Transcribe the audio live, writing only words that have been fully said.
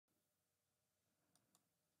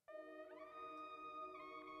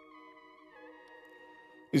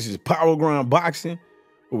This is Power Grind Boxing,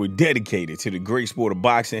 where we're dedicated to the great sport of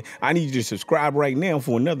boxing. I need you to subscribe right now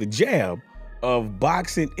for another jab of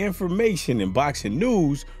boxing information and boxing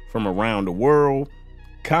news from around the world,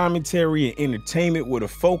 commentary and entertainment with a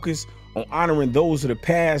focus on honoring those of the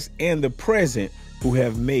past and the present who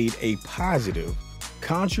have made a positive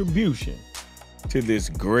contribution to this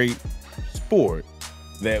great sport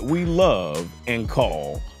that we love and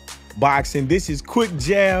call boxing. This is Quick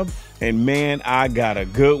Jab, and man, I got a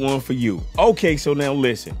good one for you. Okay, so now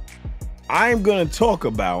listen. I'm going to talk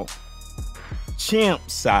about Champ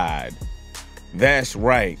Side. That's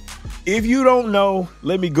right. If you don't know,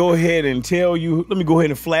 let me go ahead and tell you. Let me go ahead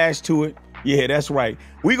and flash to it. Yeah, that's right.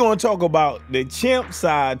 We're going to talk about the Champ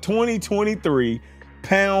Side 2023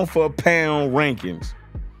 pound for pound rankings.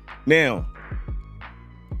 Now,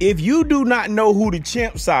 if you do not know who the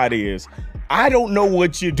Champ Side is, I don't know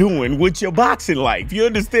what you're doing with your boxing life. You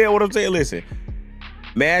understand what I'm saying? Listen,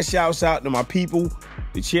 mad shouts out to my people,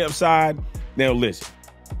 the Champ Side. Now listen,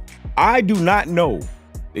 I do not know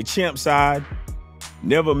the Champ Side,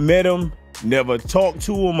 never met him, never talked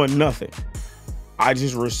to him or nothing. I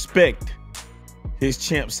just respect his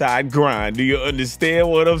Champ Side grind. Do you understand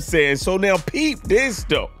what I'm saying? So now peep this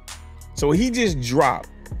though. So he just dropped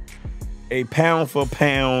a pound for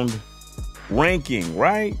pound ranking,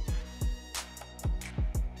 right?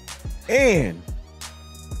 And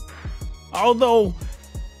although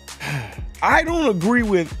I don't agree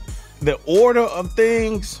with the order of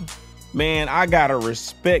things, man, I gotta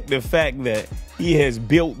respect the fact that he has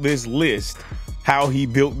built this list, how he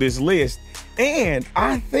built this list. And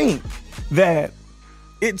I think that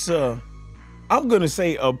it's I'm gonna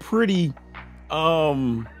say a pretty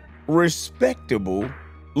respectable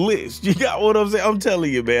list. You got what I'm saying? I'm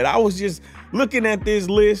telling you, man, I was just looking at this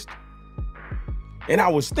list and I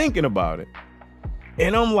was thinking about it.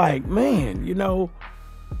 And I'm like, man, you know,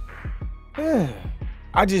 I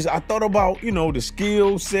thought about, you know, the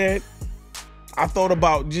skill set. I thought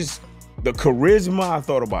about just the charisma. I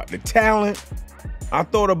thought about the talent. I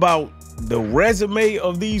thought about the resume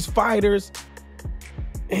of these fighters.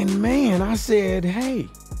 And man, I said, hey,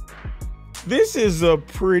 this is a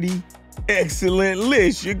pretty excellent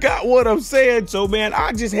list. You got what I'm saying? So, man,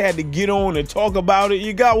 I just had to get on and talk about it.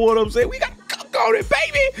 You got what I'm saying? We got to cook on it,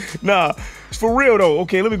 baby. Nah, it's for real, though.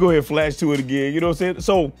 Okay, let me go ahead and flash to it again. You know what I'm saying?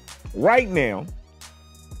 So, right now,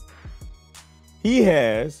 he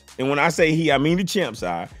has, and when I say he, I mean the Champ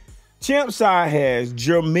Side. Champ Side has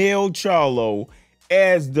Jermell Charlo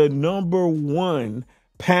as the #1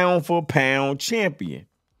 pound for pound champion.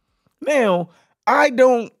 Now, I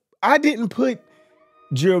didn't put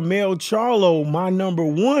Jermell Charlo my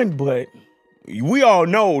 #1, but we all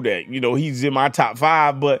know that, you know, he's in my top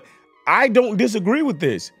 5, but I don't disagree with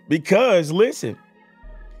this because listen,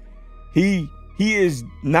 he is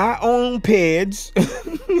not on PEDs.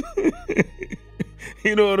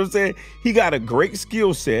 You know what I'm saying? He got a great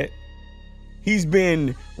skill set. He's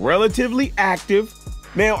been relatively active.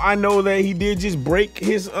 Now, I know that he did just break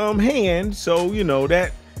his hand, so, you know,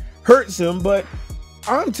 that hurts him, but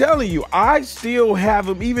I'm telling you, I still have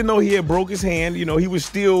him, even though he had broke his hand, you know, he was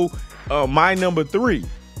still my #3.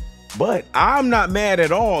 But I'm not mad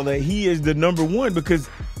at all that he is the #1 because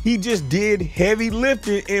he just did heavy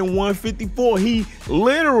lifting in 154. He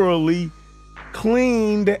literally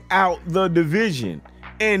cleaned out the division.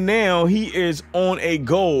 And now he is on a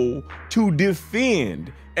goal to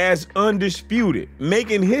defend as undisputed,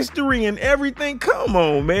 making history and everything. Come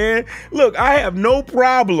on, man. Look, I have no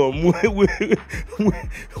problem with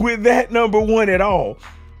that #1 at all.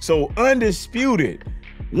 So undisputed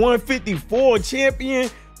 154 champion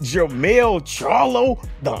Jermell Charlo,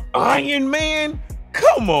 the Iron Man.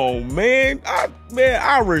 Come on, man.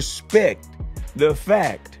 I respect the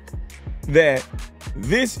fact that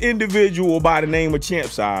this individual by the name of Champ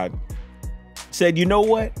Side said, you know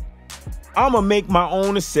what? I'm going to make my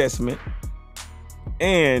own assessment,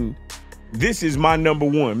 and this is my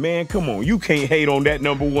 #1. Man, come on. You can't hate on that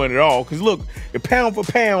 #1 at all, because look, the pound for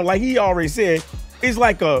pound, like he already said, is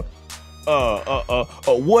like a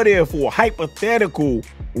what if or hypothetical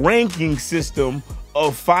ranking system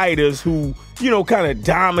of fighters who, you know, kind of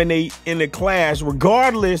dominate in the class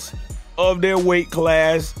regardless of their weight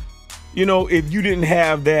class. You know, if you didn't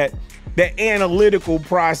have that analytical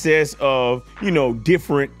process of, you know,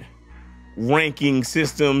 different ranking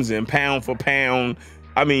systems and pound for pound,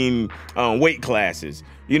 weight classes.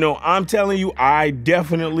 You know, I'm telling you, I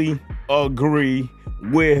definitely agree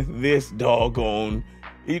with this doggone.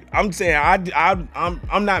 I'm saying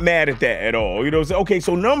I'm not mad at that at all. You know, so, okay,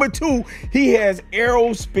 so #2, he has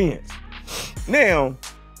Errol Spence. Now,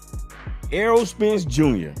 Errol Spence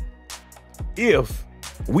Jr., if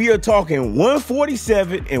We are talking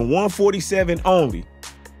 147 and 147 only.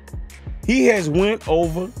 He has went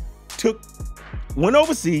overseas,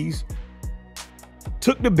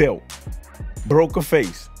 took the belt, broke a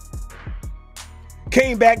face,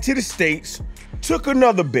 came back to the States, took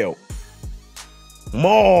another belt,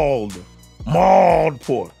 mauled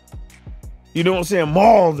Porter. You know what I'm saying?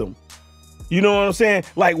 Mauled him. You know what I'm saying?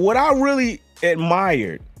 Like, what I really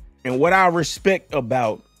admired and what I respect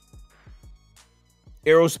about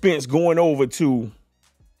Errol Spence going over to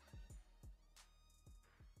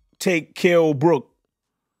take Kell Brook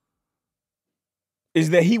is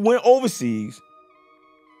that he went overseas,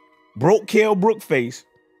 broke Kell Brook's face,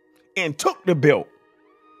 and took the belt.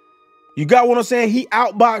 You got what I'm saying? He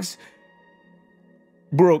outboxed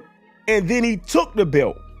Brook, and then he took the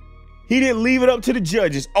belt. He didn't leave it up to the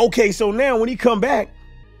judges. Okay, so now when he come back,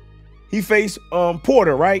 he faced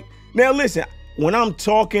Porter, right? Now listen, when I'm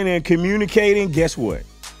talking and communicating, guess what?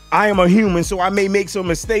 I am a human, so I may make some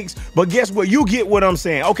mistakes, but guess what? You get what I'm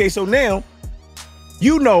saying. Okay, so now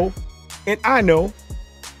you know, and I know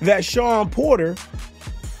that Shawn Porter,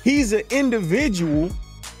 he's an individual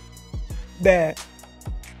that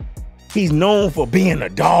he's known for being a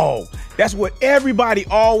dog. That's what everybody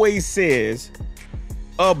always says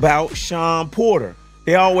about Shawn Porter.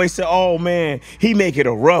 They always say, oh man, he make it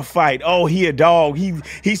a rough fight. Oh, he a dog.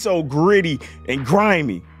 He's so gritty and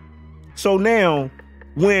grimy. So now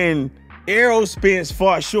when Errol Spence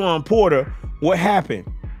fought Shawn Porter, what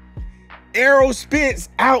happened? Errol Spence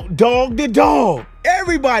outdogged the dog.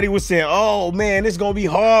 Everybody was saying, oh man, it's gonna be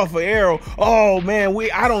hard for Errol. Oh man,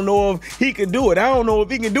 I don't know if he can do it. I don't know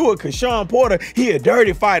if he can do it because Shawn Porter, he a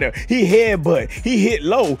dirty fighter. He headbutt, he hit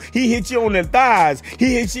low, he hit you on the thighs,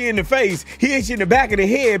 he hit you in the face, he hit you in the back of the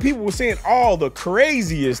head. People were saying all the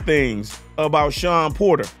craziest things about Shawn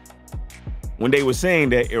Porter when they were saying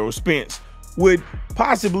that Errol Spence would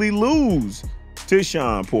possibly lose to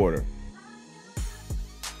Shawn Porter.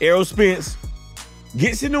 Errol Spence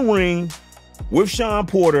gets in the ring with Shawn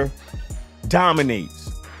Porter,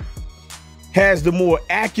 dominates, has the more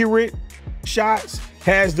accurate shots,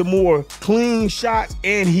 has the more clean shots,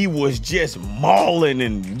 and he was just mauling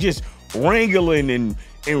and just wrangling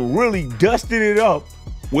and really dusting it up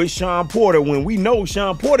with Shawn Porter when we know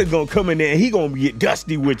Shawn Porter gonna come in there and he gonna get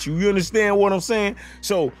dusty with you. You understand what I'm saying?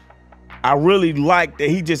 So I really like that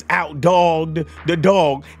he just outdogged the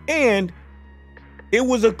dog, and it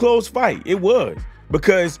was a close fight. It was,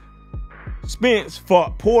 because Spence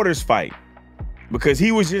fought Porter's fight because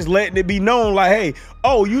he was just letting it be known like, hey,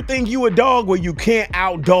 oh, you think you a dog? Well, you can't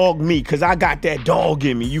outdog me because I got that dog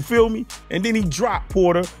in me. You feel me? And then he dropped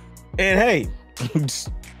Porter, and hey,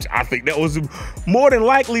 I think that was more than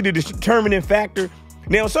likely the determining factor.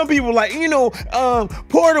 Now, some people are like,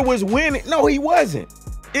 Porter was winning. No, he wasn't.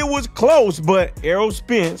 It was close, but Errol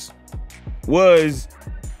Spence was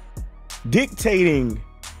dictating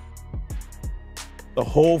the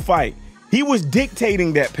whole fight. He was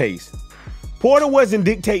dictating that pace. Porter wasn't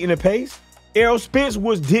dictating the pace. Errol Spence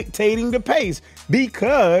was dictating the pace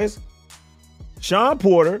because Shawn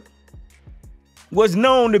Porter was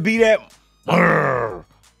known to be that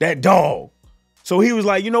dog. So he was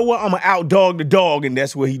like, you know what? I'm going to outdog the dog, and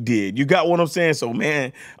that's what he did. You got what I'm saying? So,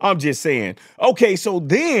 man, I'm just saying. Okay, so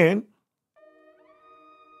then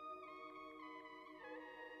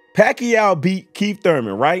Pacquiao beat Keith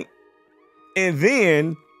Thurman, right? And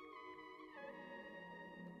then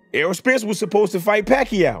Errol Spence was supposed to fight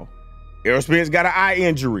Pacquiao. Errol Spence got an eye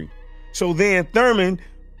injury. So then Thurman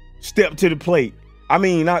stepped to the plate. I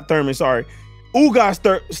mean, not Thurman, sorry.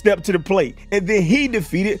 Ugas stepped to the plate. And then he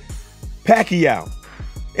defeated Pacquiao.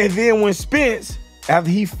 And then when Spence, after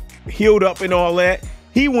he healed up and all that,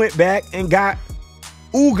 he went back and got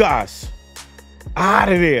Ugas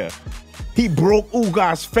out of there. He broke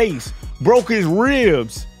Ugas' face, broke his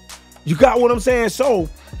ribs. You got what I'm saying? So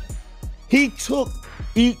he took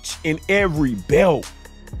each and every belt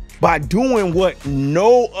by doing what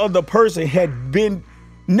no other person had been.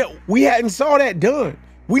 No, we hadn't saw that done.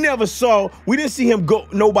 We didn't see him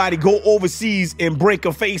nobody go overseas and break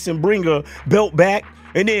a face and bring a belt back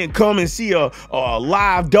and then come and see a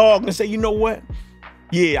live dog and say, you know what?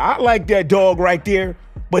 Yeah, I like that dog right there,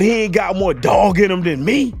 but he ain't got more dog in him than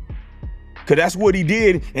me. Cause that's what he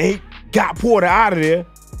did, and he got Porter out of there.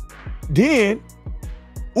 Then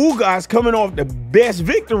Ugas, coming off the best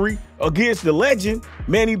victory against the legend,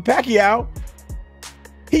 Manny Pacquiao,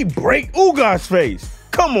 he break Ugas' face.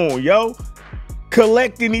 Come on, yo.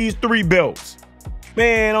 Collecting these 3 belts.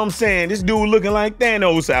 Man, I'm saying, this dude looking like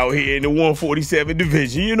Thanos out here in the 147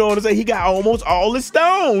 division. You know what I'm saying? He got almost all the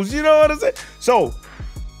stones. You know what I'm saying? So,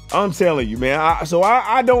 I'm telling you, man.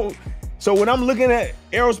 I don't So when I'm looking at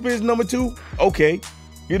Errol Spence number 2, okay.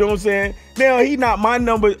 You know what I'm saying? Now, he's not my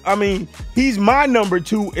number. I mean, he's my number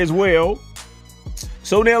 2 as well.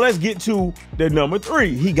 So now let's get to the number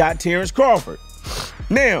 3. He got Terrence Crawford.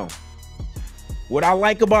 Now, what I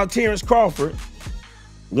like about Terrence Crawford,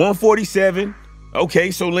 147.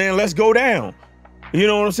 Okay, so then let's go down. You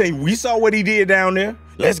know what I'm saying? We saw what he did down there.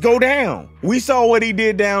 Let's go down. We saw what he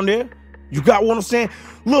did down there. You got what I'm saying?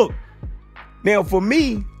 Look, now for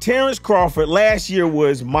me, Terrence Crawford last year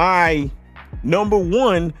was my number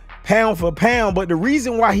 1 pound for pound. But the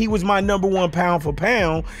reason why he was my number 1 pound for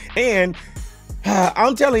pound, and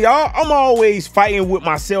I'm telling y'all, I'm always fighting with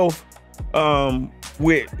myself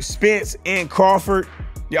with Spence and Crawford.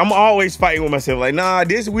 I'm always fighting with myself. Like, nah,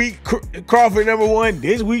 this week Crawford number 1,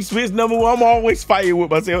 this week Spence number 1. I'm always fighting with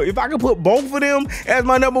myself. If I could put both of them as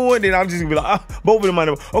my number 1, then I'm just gonna be like, both of them my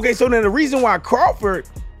number. Okay, so then the reason why Crawford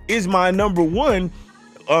is my number 1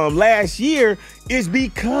 last year is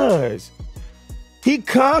because he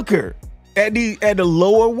conquered at the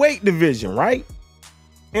lower weight division, right?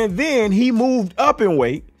 And then he moved up in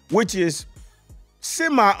weight, which is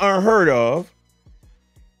semi unheard of.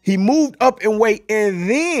 He moved up in weight, and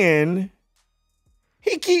then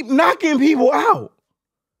he keep knocking people out.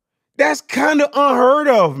 That's kind of unheard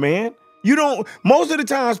of, man. You don't, most of the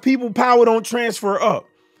times people power don't transfer up.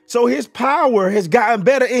 So his power has gotten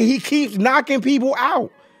better, and he keeps knocking people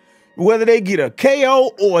out, whether they get a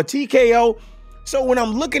KO or a TKO. So when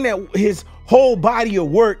I'm looking at his whole body of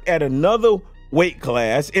work at another weight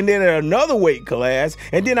class, and then at another weight class,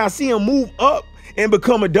 and then I see him move up and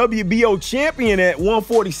become a WBO champion at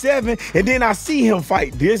 147, and then I see him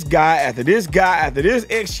fight this guy after this guy after this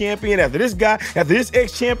ex-champion after this guy after this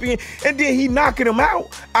ex-champion, and then he knocking him out.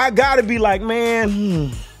 I gotta be like,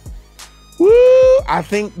 man, woo, I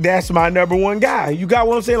think that's my number 1 guy. You got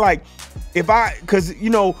what I'm saying? Like, because, you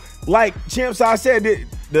know, like Champ Side said,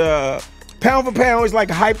 the pound for pound is like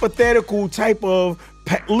a hypothetical type of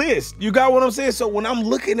list. You got what I'm saying? So when I'm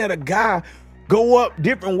looking at a guy go up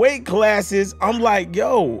different weight classes, I'm like,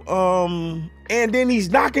 yo, and then he's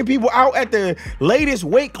knocking people out at the latest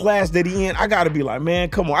weight class that he in. I gotta be like, man,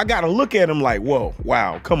 come on. I gotta look at him like, whoa,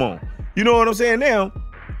 wow, come on. You know what I'm saying? Now,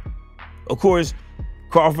 of course,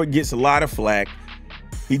 Crawford gets a lot of flack.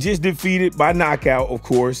 He just defeated by knockout, of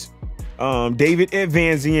course, David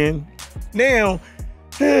Edvanzian. Now,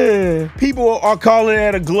 people are calling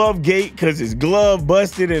that a glove gate because his glove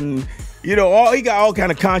busted, and you know, he got all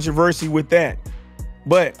kind of controversy with that.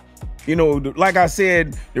 But, you know, like I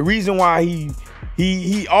said, the reason why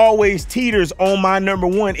he always teeters on my number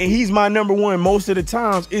 1, and he's my number 1 most of the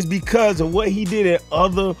times, is because of what he did at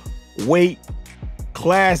other weight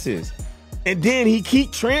classes. And then he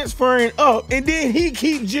keep transferring up, and then he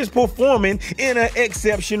keep just performing in an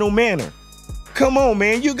exceptional manner. Come on,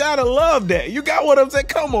 man. You gotta love that. You got what I'm saying?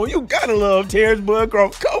 Come on. You gotta love Terrence Bud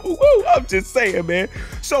Crawford. Come on. Woo, I'm just saying, man.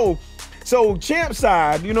 So Champ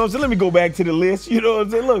Side, you know what I'm saying? Let me go back to the list. You know what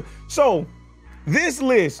I'm saying? Look, so this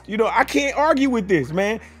list, you know, I can't argue with this,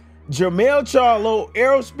 man. Jermell Charlo,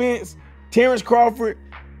 Errol Spence, Terrence Crawford,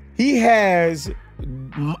 he has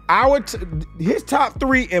his top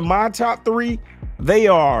 3 and my top 3. They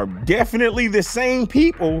are definitely the same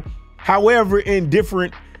people, however, in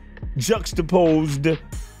different juxtaposed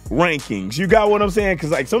rankings. You got what I'm saying?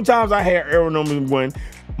 Because like sometimes I have Errol number 1.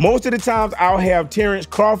 Most of the times I'll have Terrence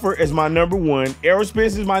Crawford as my number 1, Errol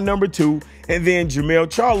Spence is my number 2, and then Jermell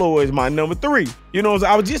Charlo is my number 3. You know,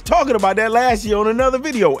 I was just talking about that last year on another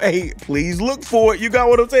video. Hey, please look for it. You got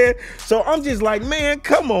what I'm saying? So I'm just like, man,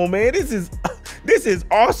 come on, man. This is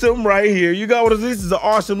awesome right here. You got what I'm saying? This is an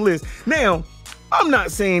awesome list. Now, I'm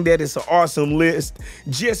not saying that it's an awesome list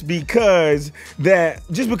just because of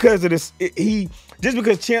this. Just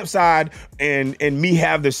because Champ Side and me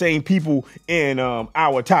have the same people in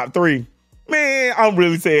our top 3, man, I'm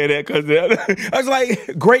really saying that because I was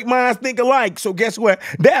like, great minds think alike. So guess what?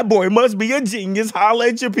 That boy must be a genius. Holla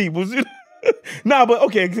at your peoples. Nah, but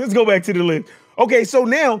okay, let's go back to the list. Okay, so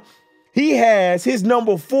now he has his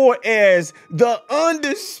number 4 as the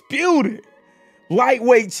undisputed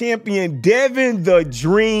lightweight champion, Devin the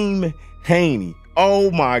Dream Haney.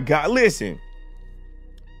 Oh my God. Listen,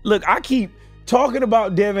 look, I keep talking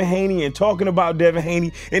about Devin Haney and talking about Devin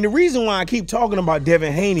Haney. And the reason why I keep talking about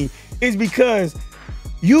Devin Haney is because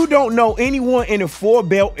you don't know anyone in the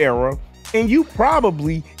 4-belt era, and you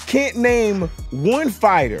probably can't name one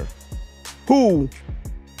fighter who,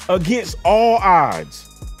 against all odds,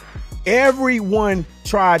 everyone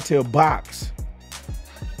tried to box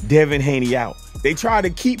Devin Haney out. They try to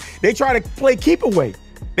play keep away.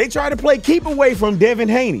 They try to play keep away from Devin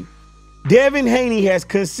Haney. Devin Haney has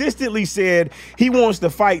consistently said he wants to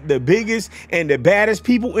fight the biggest and the baddest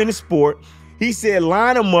people in the sport. He said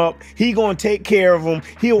line them up. He gonna take care of them.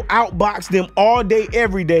 He'll outbox them all day,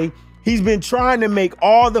 every day. He's been trying to make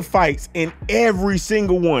all the fights in every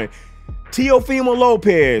single one. Teofimo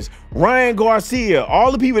Lopez, Ryan Garcia,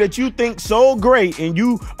 all the people that you think so great and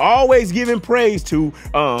you always giving praise to,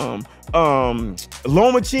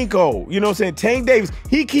 Lomachenko, you know what I'm saying, Tank Davis,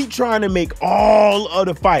 he keep trying to make all of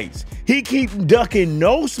the fights. He keep ducking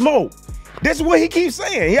no smoke. This is what he keeps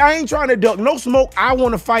saying. I ain't trying to duck no smoke. I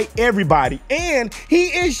want to fight everybody. And he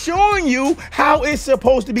is showing you how it's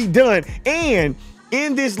supposed to be done. And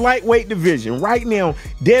in this lightweight division right now,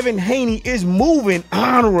 Devin Haney is moving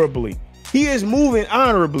honorably. He is moving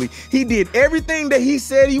honorably. He did everything that he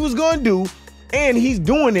said he was going to do, and he's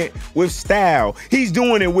doing it with style. He's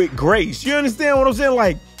doing it with grace. You understand what I'm saying?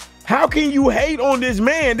 Like, how can you hate on this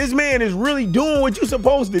man? This man is really doing what you're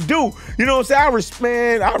supposed to do. You know what I'm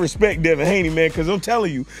saying? I respect Devin Haney, man, because I'm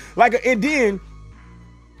telling you. And then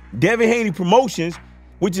Devin Haney Promotions,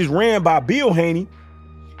 which is ran by Bill Haney,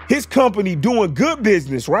 his company doing good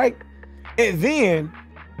business, right? And then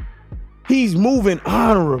he's moving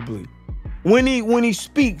honorably. When he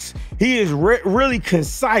speaks, he is really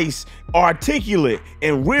concise, articulate,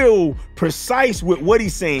 and real precise with what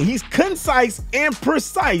he's saying. He's concise and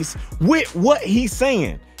precise with what he's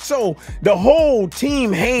saying. So the whole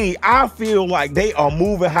team Haney, I feel like they are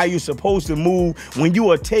moving how you're supposed to move when you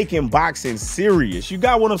are taking boxing serious. You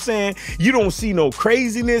got what I'm saying? You don't see no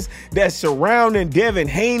craziness that's surrounding Devin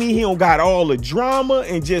Haney. He don't got all the drama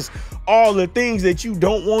and just all the things that you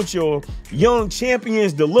don't want your young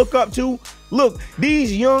champions to look up to. Look,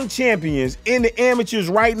 these young champions in the amateurs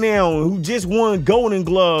right now who just won Golden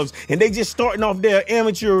Gloves and they just starting off their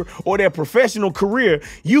amateur or their professional career,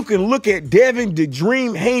 you can look at Devin the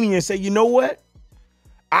Dream Haney and say, you know what?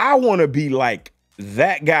 I want to be like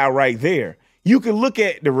that guy right there. You can look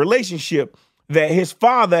at the relationship that his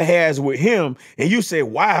father has with him, and you say,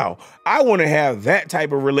 wow, I want to have that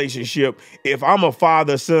type of relationship if I'm a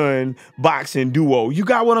father-son boxing duo. You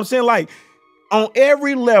got what I'm saying? Like, on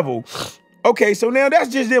every level. Okay, so now that's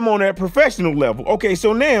just them on that professional level. Okay,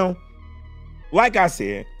 so now, like I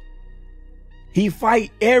said, he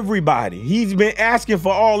fight everybody. He's been asking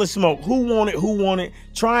for all the smoke. Who want it,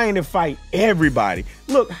 trying to fight everybody.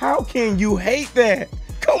 Look, how can you hate that?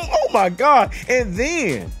 Come on, oh my God. And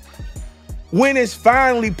then, when it's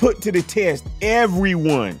finally put to the test,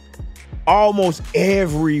 almost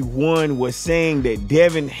everyone was saying that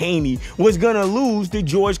Devin Haney was going to lose to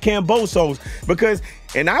George Kambosos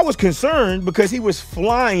and I was concerned because he was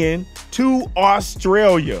flying to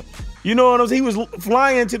Australia. You know what I'm saying? He was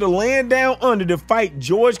flying to the land down under to fight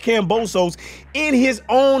George Kambosos in his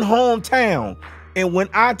own hometown. And when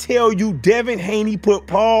I tell you Devin Haney put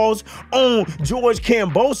pause on George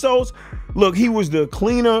Kambosos, look, he was the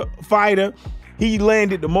cleaner fighter. He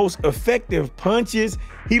landed the most effective punches.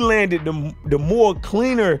 He landed the more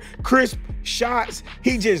cleaner, crisp shots.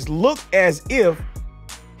 He just looked as if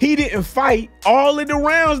he didn't fight all of the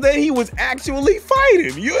rounds that he was actually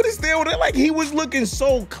fighting. You understand what I like? He was looking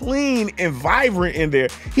so clean and vibrant in there.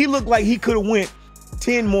 He looked like he could have went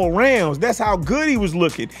 10 more rounds. That's how good he was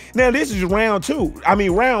looking. Now, this is round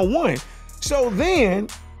one. So then,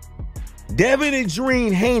 Devin the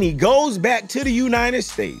Dream Haney goes back to the United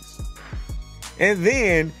States. And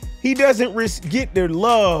then he doesn't get the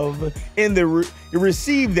love and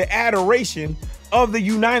receive the adoration of the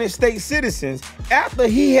United States citizens after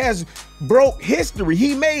he has broke history.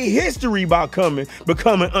 He made history by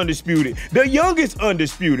becoming undisputed. The youngest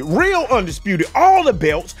undisputed, real undisputed, all the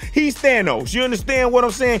belts. He's Thanos. You understand what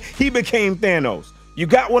I'm saying? He became Thanos. You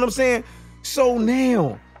got what I'm saying? So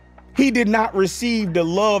now he did not receive the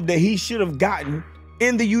love that he should have gotten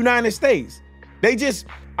in the United States.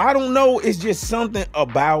 I don't know, it's just something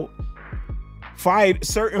about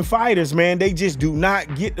certain fighters, man. They just do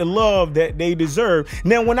not get the love that they deserve.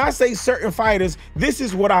 Now, when I say certain fighters, this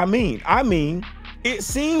is what I mean. I mean, it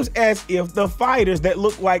seems as if the fighters that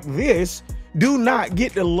look like this do not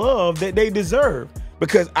get the love that they deserve.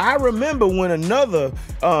 Because I remember when another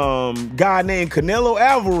guy named Canelo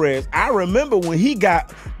Alvarez, I remember when he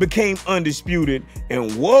became undisputed,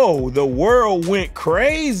 and whoa, the world went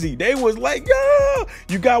crazy. They was like, yeah,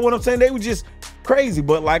 you got what I'm saying? They were just crazy.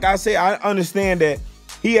 But like I say, I understand that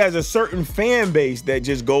he has a certain fan base that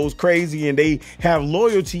just goes crazy, and they have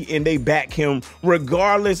loyalty and they back him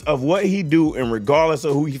regardless of what he do and regardless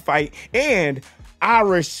of who he fight. And I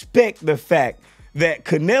respect the fact that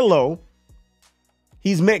Canelo,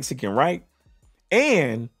 he's Mexican, right?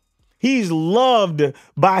 And he's loved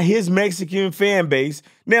by his Mexican fan base.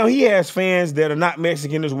 Now, he has fans that are not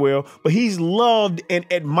Mexican as well, but he's loved and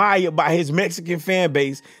admired by his Mexican fan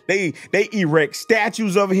base. They erect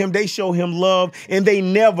statues of him. They show him love, and they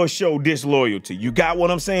never show disloyalty. You got what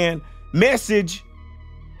I'm saying? Message.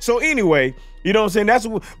 So anyway, you know what I'm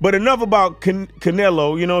saying? But enough about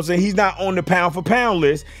Canelo. You know what I'm saying? He's not on the pound for pound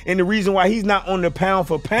list. And the reason why he's not on the pound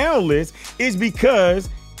for pound list is because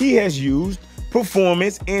he has used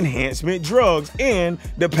performance enhancement drugs. And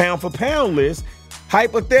the pound for pound list,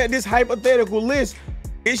 this hypothetical list,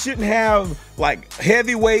 it shouldn't have like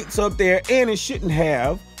heavyweights up there, and it shouldn't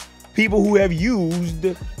have people who have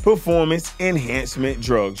used performance enhancement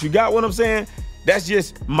drugs. You got what I'm saying? That's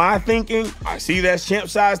just my thinking. I see that's Champ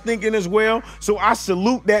Size thinking as well. So I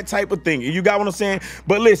salute that type of thinking. You got what I'm saying?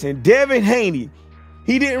 But listen, Devin Haney,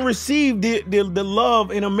 he didn't receive the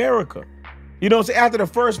love in America. You know what I'm saying? After the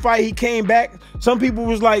first fight, he came back. Some people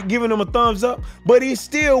was like giving him a thumbs up, but he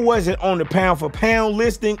still wasn't on the pound for pound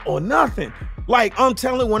listing or nothing. Like, I'm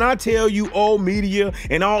telling, when I tell you all media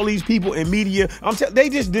and all these people in media, they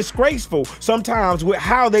just disgraceful sometimes with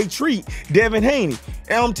how they treat Devin Haney.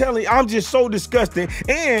 And I'm telling you, I'm just so disgusted.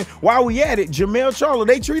 And while we at it, Jermell Charlo,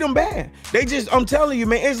 they treat him bad. I'm telling you,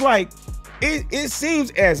 man, it's like, it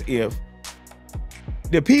seems as if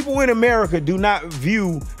the people in America do not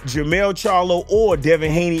view Jermell Charlo or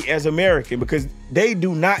Devin Haney as American, because they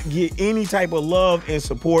do not get any type of love and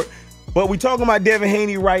support. But we talking about Devin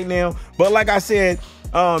Haney right now. But like I said,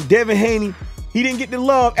 Devin Haney, he didn't get the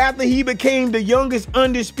love after he became the youngest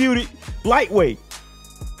undisputed lightweight.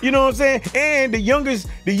 You know what I'm saying? And the youngest,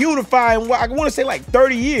 the unified, I want to say like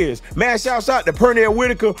 30 years. Man, shouts out to Pernell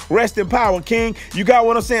Whitaker, rest in power, king. You got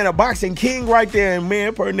what I'm saying? A boxing king right there. And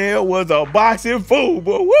man, Pernell was a boxing fool.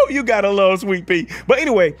 But woo, you gotta love Sweet Pea. But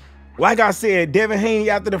anyway, like I said, Devin Haney,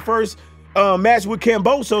 after the first match with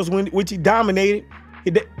Kambosos, which he dominated,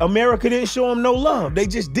 America didn't show him no love. They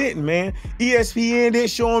just didn't, man. ESPN didn't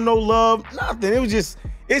show him no love, nothing. It was just,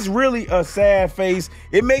 it's really a sad face.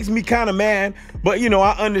 It makes me kind of mad, but you know,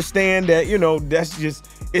 I understand that, you know, that's just,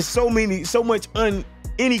 it's so much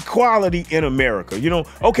inequality in America, you know.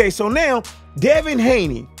 Okay, so now Devin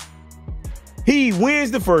Haney, he wins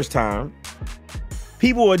the first time.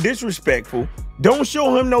 People are disrespectful, don't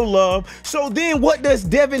show him no love. So then what does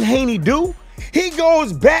Devin Haney do? He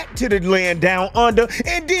goes back to the land down under,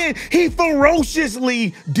 and then he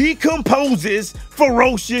ferociously decomposes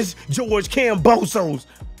ferocious George Kambosos.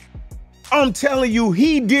 I'm telling you,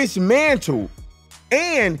 he dismantled,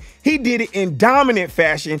 and he did it in dominant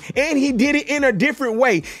fashion, and he did it in a different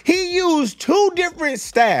way. He used two different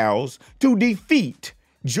styles to defeat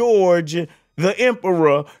George the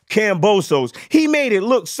Emperor Kambosos. He made it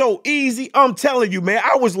look so easy. I'm telling you, man,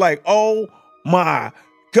 I was like, oh my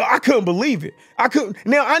God, I couldn't believe it.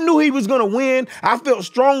 Now, I knew he was going to win. I felt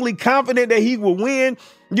strongly confident that he would win,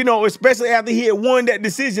 you know, especially after he had won that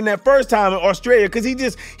decision that first time in Australia, because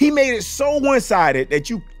he made it so one-sided that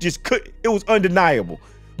you just it was undeniable.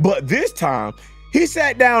 But this time, he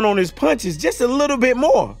sat down on his punches just a little bit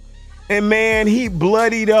more. And man, he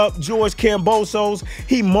bloodied up George Kambosos.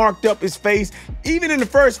 He marked up his face. Even in the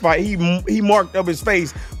first fight, he marked up his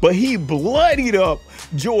face, but he bloodied up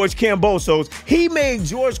George Kambosos. He made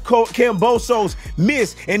George Kambosos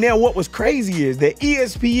miss. And then what was crazy is that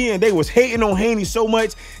ESPN, they was hating on Haney so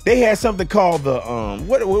much, they had something called the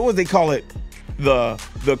what was they call it?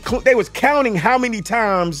 They was counting how many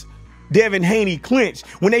times Devin Haney clinched.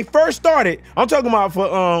 When they first started, I'm talking about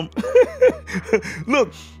for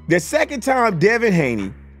look, the second time Devin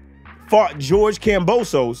Haney fought George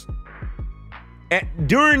Kambosos,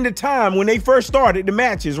 during the time when they first started the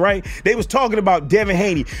matches, right, they was talking about Devin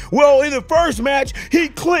Haney. Well, in the first match, he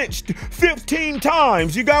clinched 15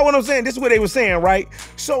 times. You got what I'm saying? This is what they were saying, right?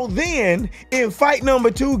 So then, in fight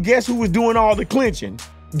number 2, guess who was doing all the clinching?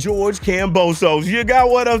 George Kambosos. You got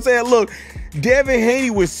what I'm saying? Look, Devin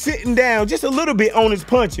Haney was sitting down just a little bit on his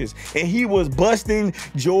punches, and he was busting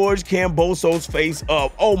George Kambosos' face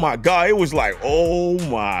up. Oh my God, it was like, oh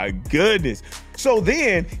my goodness. So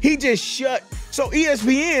then he just so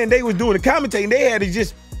ESPN, they was doing the commentating,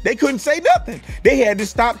 they couldn't say nothing. They had to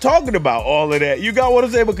stop talking about all of that. You got what I'm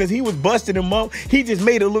saying? Because he was busting him up. He just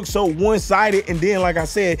made it look so one-sided. And then, like I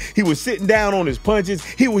said, he was sitting down on his punches.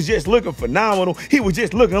 He was just looking phenomenal. He was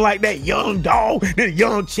just looking like that young dog, the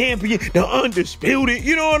young champion, the undisputed.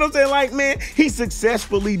 You know what I'm saying? Like, man, he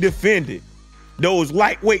successfully defended those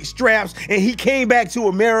lightweight straps, and he came back to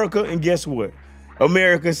America, and guess what?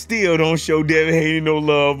 America still don't show Devin Haney no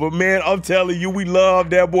love. But man, I'm telling you, we love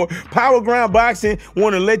that boy. Power Grind Boxing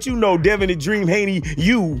want to let you know, Devin the Dream Haney,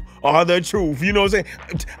 you are the truth. You know what I'm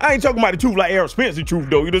saying? I ain't talking about the truth like Errol Spence the truth,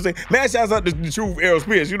 though. You know what I'm saying? Man, shouts out to the truth, Errol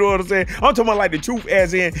Spence. You know what I'm saying? I'm talking about like the truth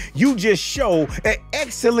as in you just show an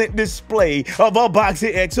excellent display of a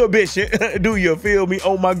boxing exhibition. Do you feel me?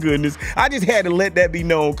 Oh my goodness. I just had to let that be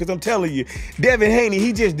known because I'm telling you, Devin Haney,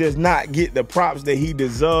 he just does not get the props that he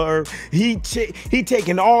deserves. He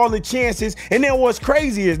taking all the chances. And then what's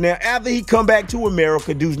crazy is now after he come back to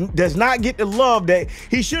America, does not get the love that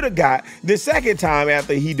he should have got the second time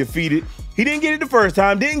after he defeated. He didn't get it the first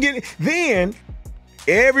time, didn't get it. Then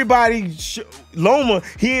everybody, Loma,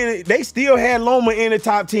 they still had Loma in the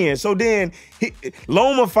top 10. So then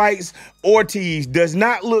Loma fights Ortiz, does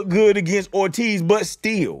not look good against Ortiz, but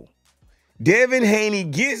still, Devin Haney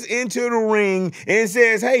gets into the ring and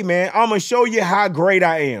says, hey, man, I'm going to show you how great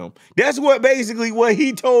I am. That's basically what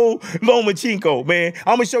he told Lomachenko, man.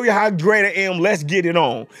 I'm going to show you how great I am. Let's get it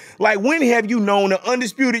on. Like, when have you known an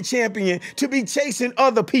undisputed champion to be chasing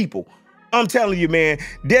other people? I'm telling you, man,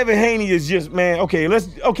 Devin Haney is just, man, okay, let's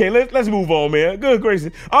move on, man. Good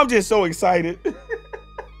gracious. I'm just so excited.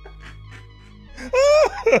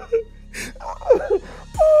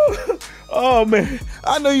 Oh, man,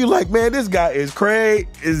 I know you like, man, this guy is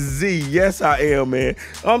crazy. Yes, I am, man.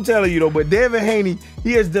 I'm telling you, though, but Devin Haney,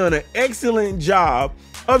 he has done an excellent job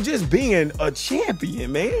of just being a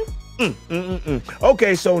champion, man.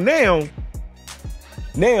 Okay, so now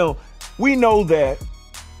we know that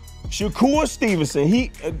Shakur Stevenson,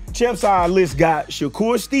 Champs Eye list got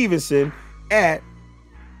Shakur Stevenson at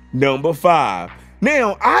number 5.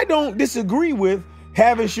 Now, I don't disagree with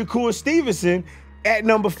having Shakur Stevenson at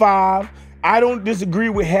number 5. I don't disagree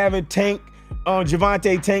with having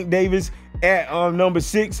Gervonta Tank Davis at number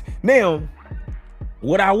 6. Now,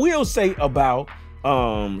 what I will say about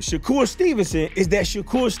Shakur Stevenson is that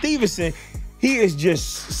Shakur Stevenson, he is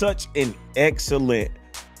just such an excellent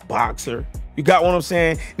boxer. You got what I'm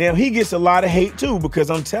saying? Now, he gets a lot of hate too, because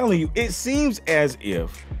I'm telling you, it seems as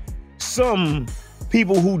if some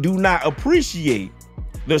people who do not appreciate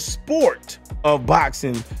the sport of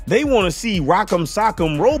boxing, they want to see Rock'em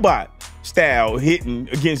Sock'em Robot style hitting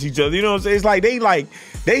against each other. You know what I'm saying? It's like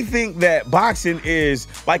they think that boxing is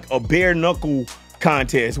like a bare knuckle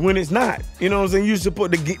contest when it's not. You know what I'm saying? You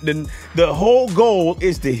support the whole goal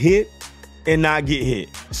is to hit and not get hit.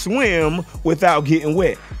 Swim without getting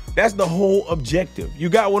wet. That's the whole objective. You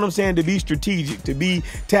got what I'm saying? To be strategic, to be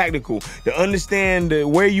tactical, to understand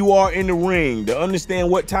where you are in the ring, to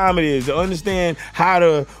understand what time it is, to understand how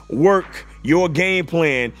to work your game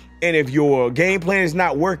plan. And if your game plan is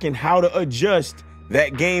not working, how to adjust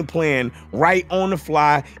that game plan right on the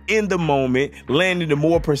fly, in the moment, landing the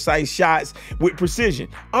more precise shots with precision.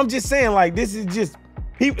 I'm just saying, like, this is just,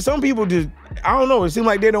 some people just, I don't know, it seems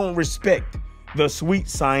like they don't respect the sweet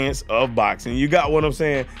science of boxing. You got what I'm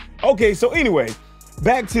saying? Okay, so anyway,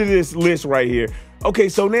 back to this list right here. Okay,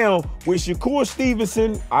 so now with Shakur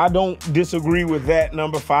Stevenson, I don't disagree with that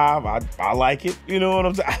number 5. I like it. You know what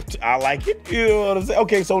I'm saying? I like it. You know what I'm saying?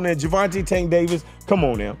 Okay, so now Gervonta Tank Davis, come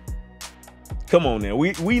on now. Come on now.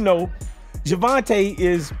 We know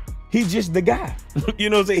Gervonta he's just the guy. You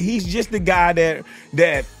know what I'm saying? He's just the guy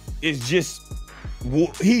that is just,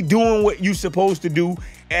 he doing what you supposed to do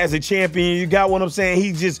as a champion. You got what I'm saying?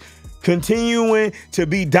 He's just continuing to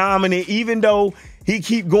be dominant, even though he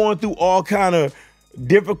keep going through all kind of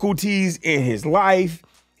difficulties in his life.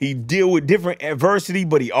 He deal with different adversity,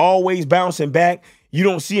 but he always bouncing back. You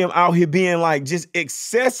don't see him out here being like just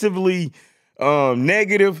excessively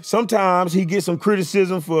negative. Sometimes he gets some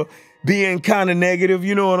criticism for being kind of negative,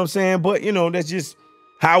 you know what I'm saying? But, you know, that's just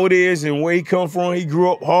how it is and where he come from. He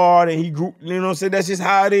grew up hard and he grew, you know what I'm saying? That's just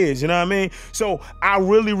how it is, you know what I mean? So I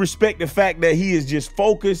really respect the fact that he is just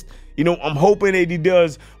focused. You know, I'm hoping that he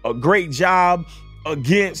does a great job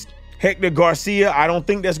against Hector Garcia. I don't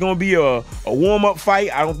think that's going to be a warm-up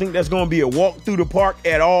fight. I don't think that's going to be a walk through the park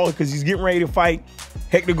at all, because he's getting ready to fight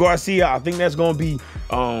Hector Garcia. I think that's going to be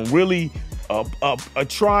really a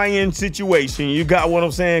trying situation. You got what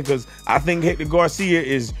I'm saying? Because I think Hector Garcia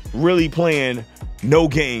is really playing no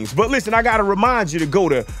games. But listen, I got to remind you to go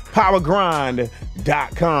to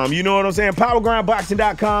powergrind.com. You know what I'm saying?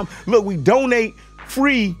 Powergrindboxing.com. Look, we donate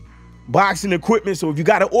free boxing equipment. So if you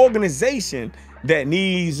got an organization that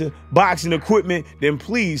needs boxing equipment, then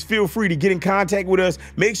please feel free to get in contact with us.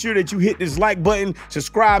 Make sure that you hit this like button,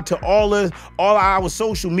 subscribe to all our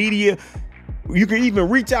social media. You can even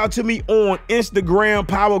reach out to me on Instagram,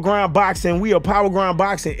 Power Grind Boxing. We are Power Grind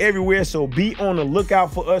Boxing everywhere, so be on the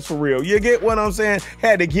lookout for us for real. You get what I'm saying?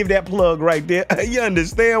 Had to give that plug right there. You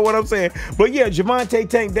understand what I'm saying? But yeah, Gervonta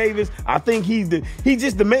Tank Davis, I think he's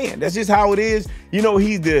just the man. That's just how it is. You know,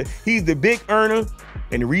 he's the big earner.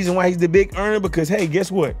 And the reason why he's the big earner, because hey,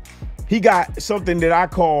 guess what? He got something that I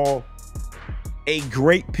call a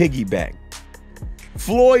great piggyback.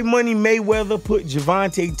 Floyd Money Mayweather put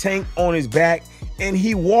Gervonta Tank on his back and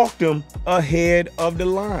he walked him ahead of the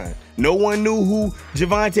line. No one knew who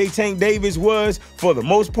Gervonta Tank Davis was for the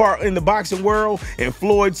most part in the boxing world. And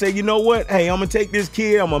Floyd said, you know what? Hey, I'm going to take this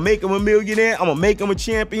kid. I'm going to make him a millionaire. I'm going to make him a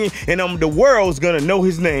champion. And the world's going to know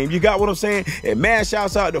his name. You got what I'm saying? And mad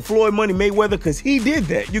shouts out to Floyd Money Mayweather because he did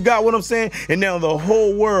that. You got what I'm saying? And now the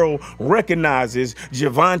whole world recognizes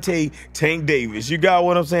Gervonta Tank Davis. You got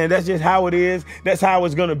what I'm saying? That's just how it is. That's how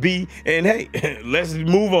it's going to be. And hey, let's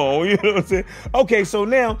move on. You know what I'm saying? Okay, so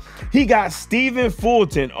now he got Stephen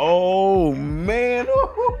Fulton. Oh, man.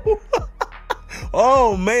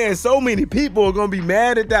 Oh, man. So many people are going to be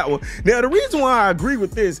mad at that one. Now, the reason why I agree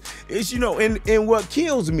with this is, you know, and what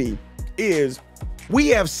kills me is we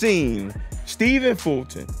have seen Stephen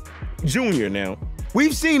Fulton Jr. now.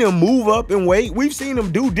 We've seen him move up in weight. We've seen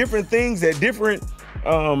him do different things at different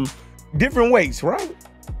weights, right?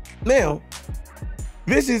 Now,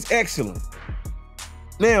 this is excellent.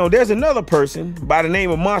 Now, there's another person by the name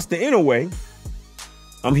of Monster Inoue.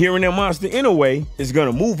 I'm hearing that Monster Inoue is going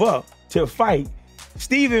to move up to fight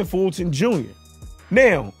Stephen Fulton Jr.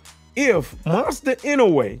 Now, if Monster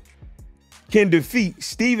Inoue can defeat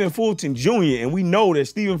Stephen Fulton Jr., and we know that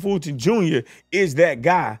Stephen Fulton Jr. is that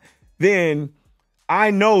guy, then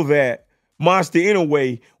I know that Monster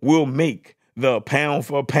Inoue will make the pound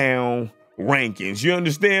for pound rankings. You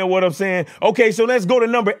understand what I'm saying? Okay, so let's go to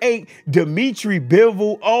number 8, Dimitri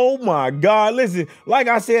Bivol. Oh my God. Listen, like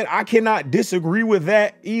I said, I cannot disagree with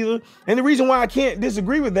that either. And the reason why I can't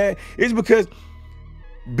disagree with that is because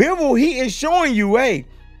Bivol, he is showing you, hey,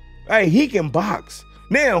 he can box.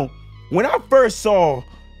 Now, when I first saw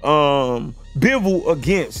Bivol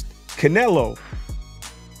against Canelo,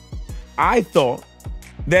 I thought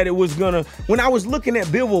that it was gonna, when I was looking at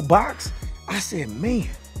Bivol box, I said, man,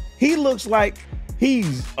 he looks like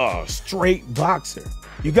he's a straight boxer.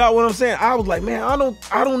 You got what I'm saying? I was like, man, I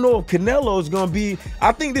don't know if Canelo is gonna be.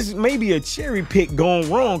 I think this is maybe a cherry pick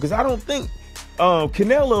going wrong because I don't think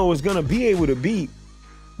Canelo is gonna be able to beat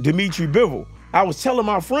Dimitri Bivol. I was telling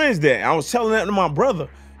my friends that. I was telling that to my brother.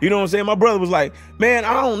 You know what I'm saying? My brother was like, man,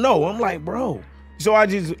 I don't know. I'm like, bro. So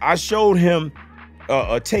I showed him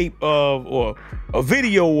a tape of, or a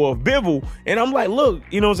video of Bivol, and I'm like, look,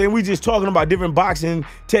 you know what I'm saying? We just talking about different boxing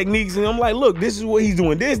techniques, and I'm like, look, this is what he's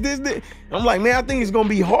doing, this. I'm like, man, I think it's gonna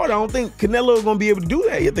be hard. I don't think Canelo is gonna be able to do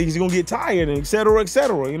that. I think he's gonna get tired, and et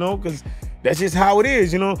cetera, you know, because that's just how it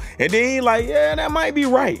is, you know? And then he like, yeah, that might be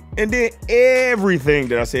right. And then everything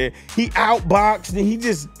that I said, he outboxed, and he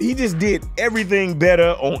just did everything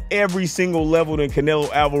better on every single level than Canelo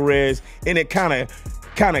Alvarez, and it kind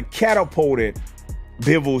of catapulted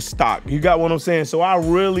Bivol's stock. You got what I'm saying? So I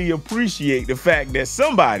really appreciate the fact that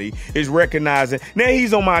somebody is recognizing. Now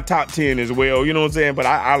he's on my top 10 as well, you know what I'm saying? But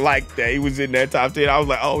I like that he was in that top 10. I was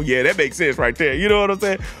like, oh yeah, that makes sense right there. You know what I'm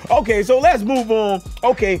saying? Okay, so let's move on.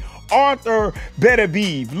 Okay, Arthur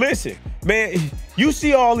Beterbiev. Listen, man, you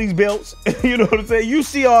see all these belts. You know what I'm saying? You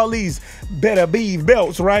see all these Beterbiev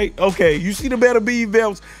belts, right? Okay, you see the Beterbiev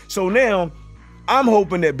belts. So now I'm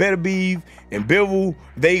hoping that Beterbiev and Bivol,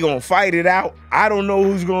 they gonna fight it out. I don't know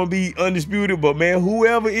who's gonna be undisputed, but man,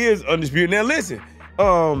 whoever is undisputed. Now listen,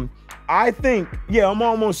 I think, yeah, I'm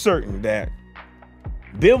almost certain that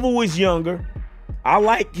Bivol is younger. I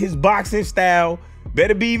like his boxing style.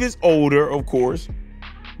 Beterbiev is older, of course.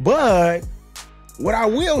 But what I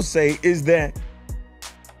will say is that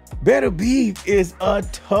Beterbiev is a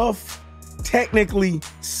tough, technically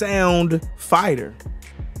sound fighter.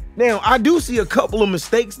 Now, I do see a couple of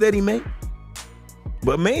mistakes that he made.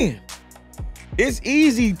 But man, it's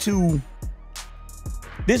easy to,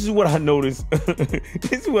 this is what I noticed.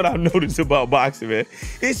 This is what I noticed about boxing, man.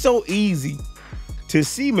 It's so easy to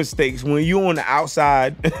see mistakes when you're on the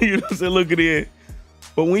outside, you know what I'm saying, look at it.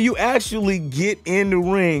 But when you actually get in the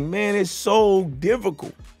ring, man, it's so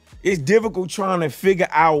difficult. It's difficult trying to figure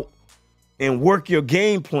out and work your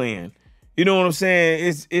game plan. You know what I'm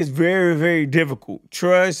saying? It's very, very difficult.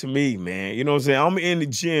 Trust me, man. You know what I'm saying? I'm in the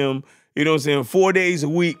gym, you know what I'm saying, 4 days a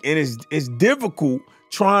week, and it's difficult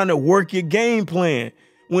trying to work your game plan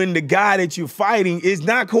when the guy that you're fighting is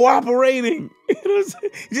not cooperating. You know what I'm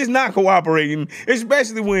saying? He's just not cooperating,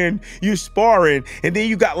 especially when you're sparring and then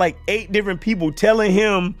you got like 8 different people telling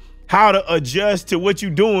him how to adjust to what you're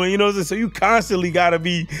doing, you know what I'm saying? So you constantly got to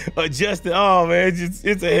be adjusting. Oh, man,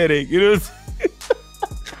 it's a headache, you know what I'm saying?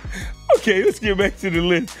 Okay, let's get back to the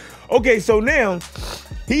list. Okay, so now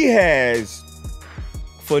he has,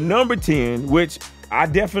 for number 10, which I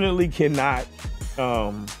definitely cannot,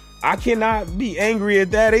 I cannot be angry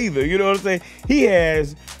at that either. You know what I'm saying? He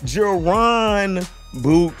has Jaron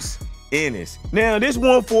Boots Ennis. Now, this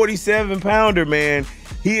 147-pounder, man,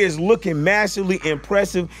 he is looking massively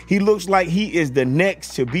impressive. He looks like he is the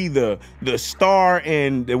next to be the star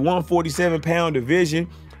in the 147-pound division.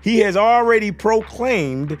 He has already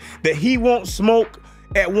proclaimed that he won't smoke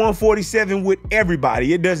at 147 with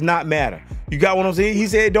everybody. It does not matter. You got what I'm saying? He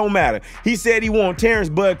said it don't matter. He said he wants Terrence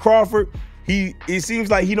Bud Crawford. It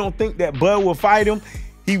seems like he don't think that Bud will fight him.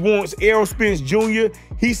 He wants Errol Spence Jr.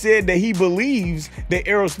 He said that he believes that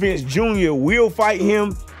Errol Spence Jr. will fight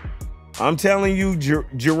him. I'm telling you,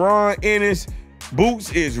 Jaron Ennis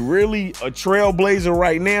Boots is really a trailblazer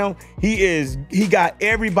right now. He got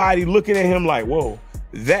everybody looking at him like, whoa,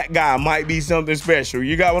 that guy might be something special.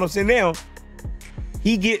 You got what I'm saying? Now,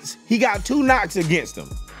 he got 2 knocks against him.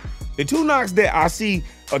 The 2 knocks that I see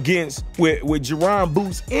against with Jaron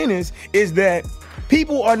Boots Ennis is that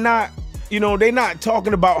people are not, they're not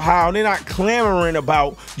talking about how, they're not clamoring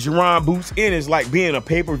about Jaron Boots Ennis like being a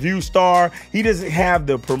pay-per-view star. He doesn't have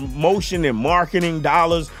the promotion and marketing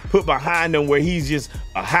dollars put behind him where he's just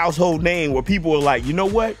a household name where people are like, you know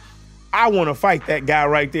what? I want to fight that guy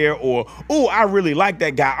right there, or, oh, I really like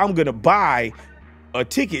that guy. I'm going to buy a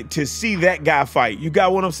ticket to see that guy fight. You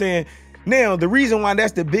got what I'm saying? Now, the reason why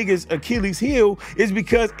that's the biggest Achilles heel is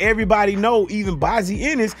because everybody know, even Bozzy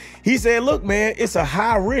Ennis, he said, look, man, it's a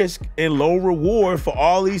high risk and low reward for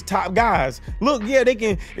all these top guys. Look, yeah, they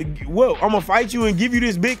can, well, I'm going to fight you and give you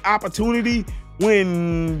this big opportunity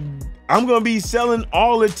when I'm going to be selling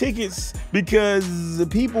all the tickets because the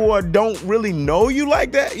people don't really know you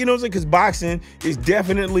like that. You know what I'm saying? Because boxing is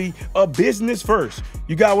definitely a business first.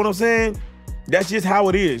 You got what I'm saying? That's just how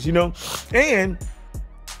it is, And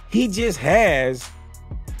he just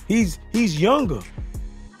he's younger.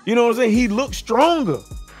 You know what I'm saying? He looks stronger.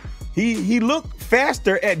 He looked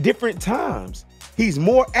faster at different times. He's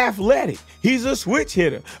more athletic. He's a switch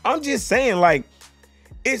hitter. I'm just saying, like,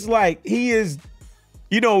 it's like he is,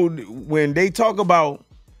 when they talk about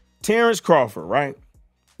Terrence Crawford, right?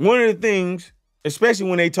 One of the things, especially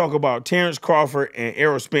when they talk about Terrence Crawford and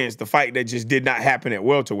Errol Spence, the fight that just did not happen at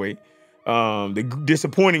welterweight, the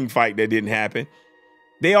disappointing fight that didn't happen,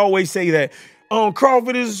 they always say that,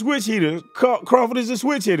 Crawford is a switch hitter. Crawford is a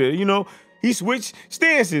switch hitter. He switched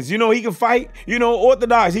stances. He can fight,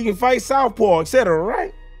 orthodox. He can fight southpaw, etc.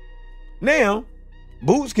 Right? Now,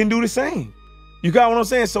 Boots can do the same. You got what I'm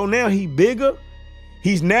saying? So now he's bigger.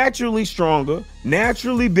 He's naturally stronger,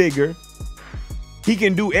 naturally bigger. He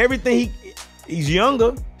can do everything. He's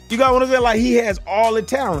younger. You got what I'm saying? Like, he has all the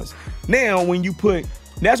talents. Now,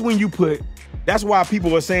 that's why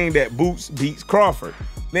people are saying that Boots beats Crawford.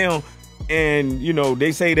 Now, and,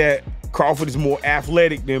 they say that Crawford is more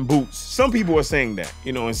athletic than Boots. Some people are saying that,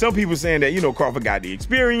 and some people are saying that, Crawford got the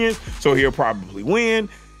experience, so he'll probably win.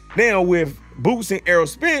 Now, with Boots and Errol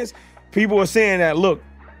Spence, people are saying that, look,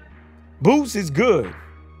 Boots is good.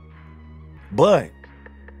 But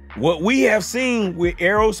what we have seen with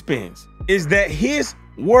Errol Spence is that his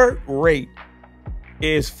work rate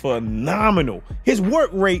is phenomenal. His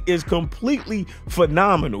work rate is completely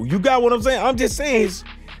phenomenal. You got what I'm saying? I'm just saying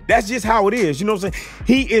that's just how it is. You know what I'm saying?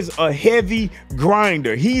 He is a heavy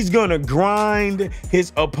grinder. He's gonna grind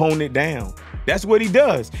his opponent down. That's what he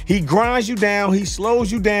does. He grinds you down. He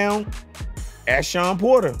slows you down. Ask Sean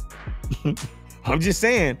Porter. I'm just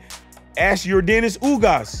saying. Ask your Dennis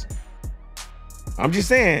Ugas. I'm just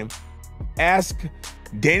saying. Ask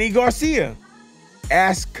Danny Garcia.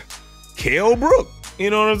 Ask Kell Brook. You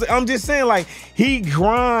know what I'm saying? I'm just saying, like, he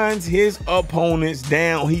grinds his opponents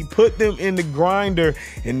down. He put them in the grinder.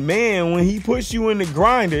 And, man, when he puts you in the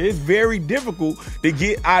grinder, it's very difficult to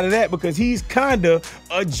get out of that because he's kind of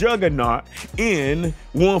a juggernaut in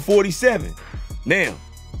 147. Now,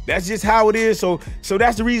 that's just how it is. So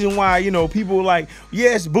that's the reason why, people are like,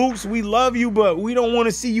 yes, Boots, we love you, but we don't want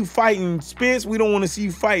to see you fighting Spence. We don't want to see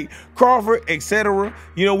you fight Crawford, etc.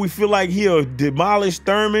 We feel like he'll demolish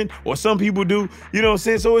Thurman, or some people do. You know what I'm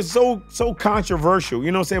saying? So it's so controversial.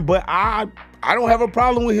 You know what I'm saying? But I don't have a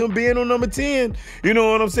problem with him being on number 10. You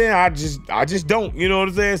know what I'm saying? I just don't. You know what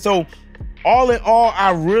I'm saying? So all in all, I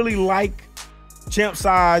really like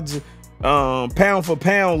Champside's pound for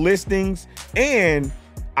pound listings, and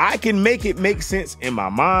I can make it make sense in my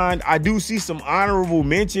mind. I do see some honorable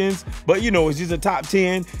mentions, but you know, it's just a top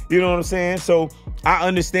 10, you know what I'm saying? So I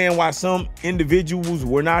understand why some individuals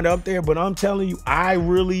were not up there, but I'm telling you, I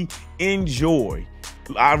really enjoy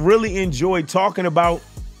talking about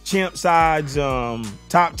Champ Side's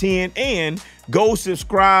top 10, and go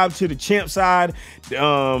subscribe to the Champ Side.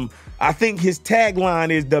 I think his tagline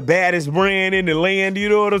is the baddest brand in the land. You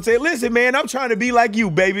know what I'm saying? Listen, man, I'm trying to be like you,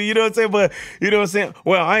 baby. You know what I'm saying? But you know what I'm saying?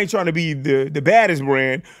 Well, I ain't trying to be the baddest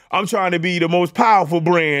brand. I'm trying to be the most powerful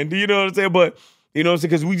brand. You know what I'm saying? But you know what I'm saying?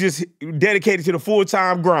 Because we just dedicated to the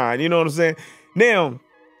full-time grind. You know what I'm saying? Now,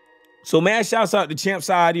 so man, shouts out to Champ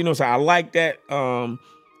Side. You know, so I like that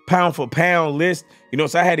pound for pound list. You know,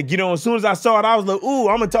 so I had to get on. As soon as I saw it, I was like, ooh,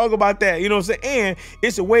 I'm gonna talk about that. You know what I'm saying? And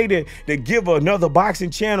it's a way to give another boxing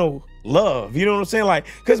channel love. You know what I'm saying? Like,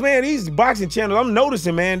 cause man, these boxing channels, I'm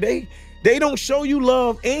noticing, man, they don't show you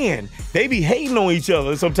love, and they be hating on each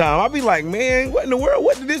other sometimes. I'll be like, man, what in the world?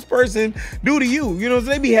 What did this person do to you? You know, so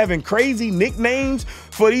they be having crazy nicknames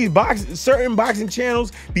for these certain boxing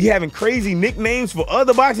channels, be having crazy nicknames for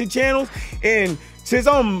other boxing channels. And since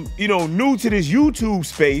I'm, you know, new to this YouTube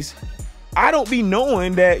space, I don't be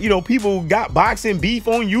knowing that, you know, people got boxing beef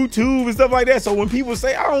on YouTube and stuff like that. So when people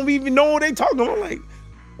say, I don't even know what they talking about, I'm like,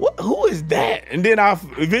 what, who is that? And then I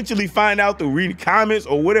eventually find out through reading comments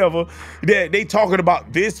or whatever that they talking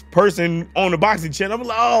about this person on the boxing channel. I'm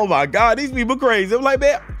like, oh my God, these people crazy. I'm like,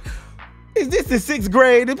 man, is this the 6th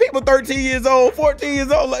grade? The people 13 years old, 14 years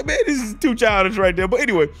old? Like, man, this is too childish right there. But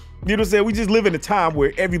anyway, you know what I'm saying? We just live in a time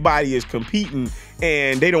where everybody is competing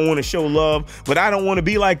and they don't want to show love, but I don't want to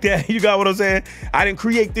be like that. You got what I'm saying? I didn't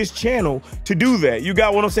create this channel to do that. You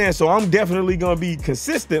got what I'm saying? So I'm definitely going to be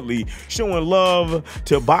consistently showing love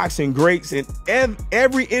to boxing greats and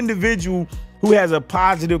every individual who has a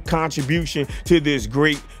positive contribution to this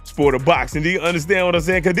great sport of boxing. Do you understand what I'm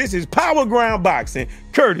saying? Because this is Power Grind Boxing,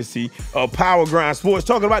 courtesy of Power Grind Sports,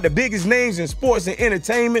 talking about the biggest names in sports and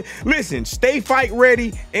entertainment. Listen, stay fight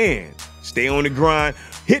ready and stay on the grind.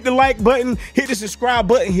 Hit the like button, hit the subscribe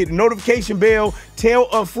button, hit the notification bell. Tell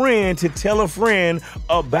a friend to tell a friend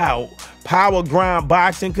about Power Grind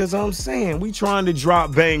Boxing, because I'm saying we trying to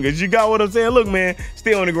drop bangers. You got what I'm saying? Look, man,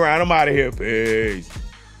 stay on the grind. I'm out of here. Peace.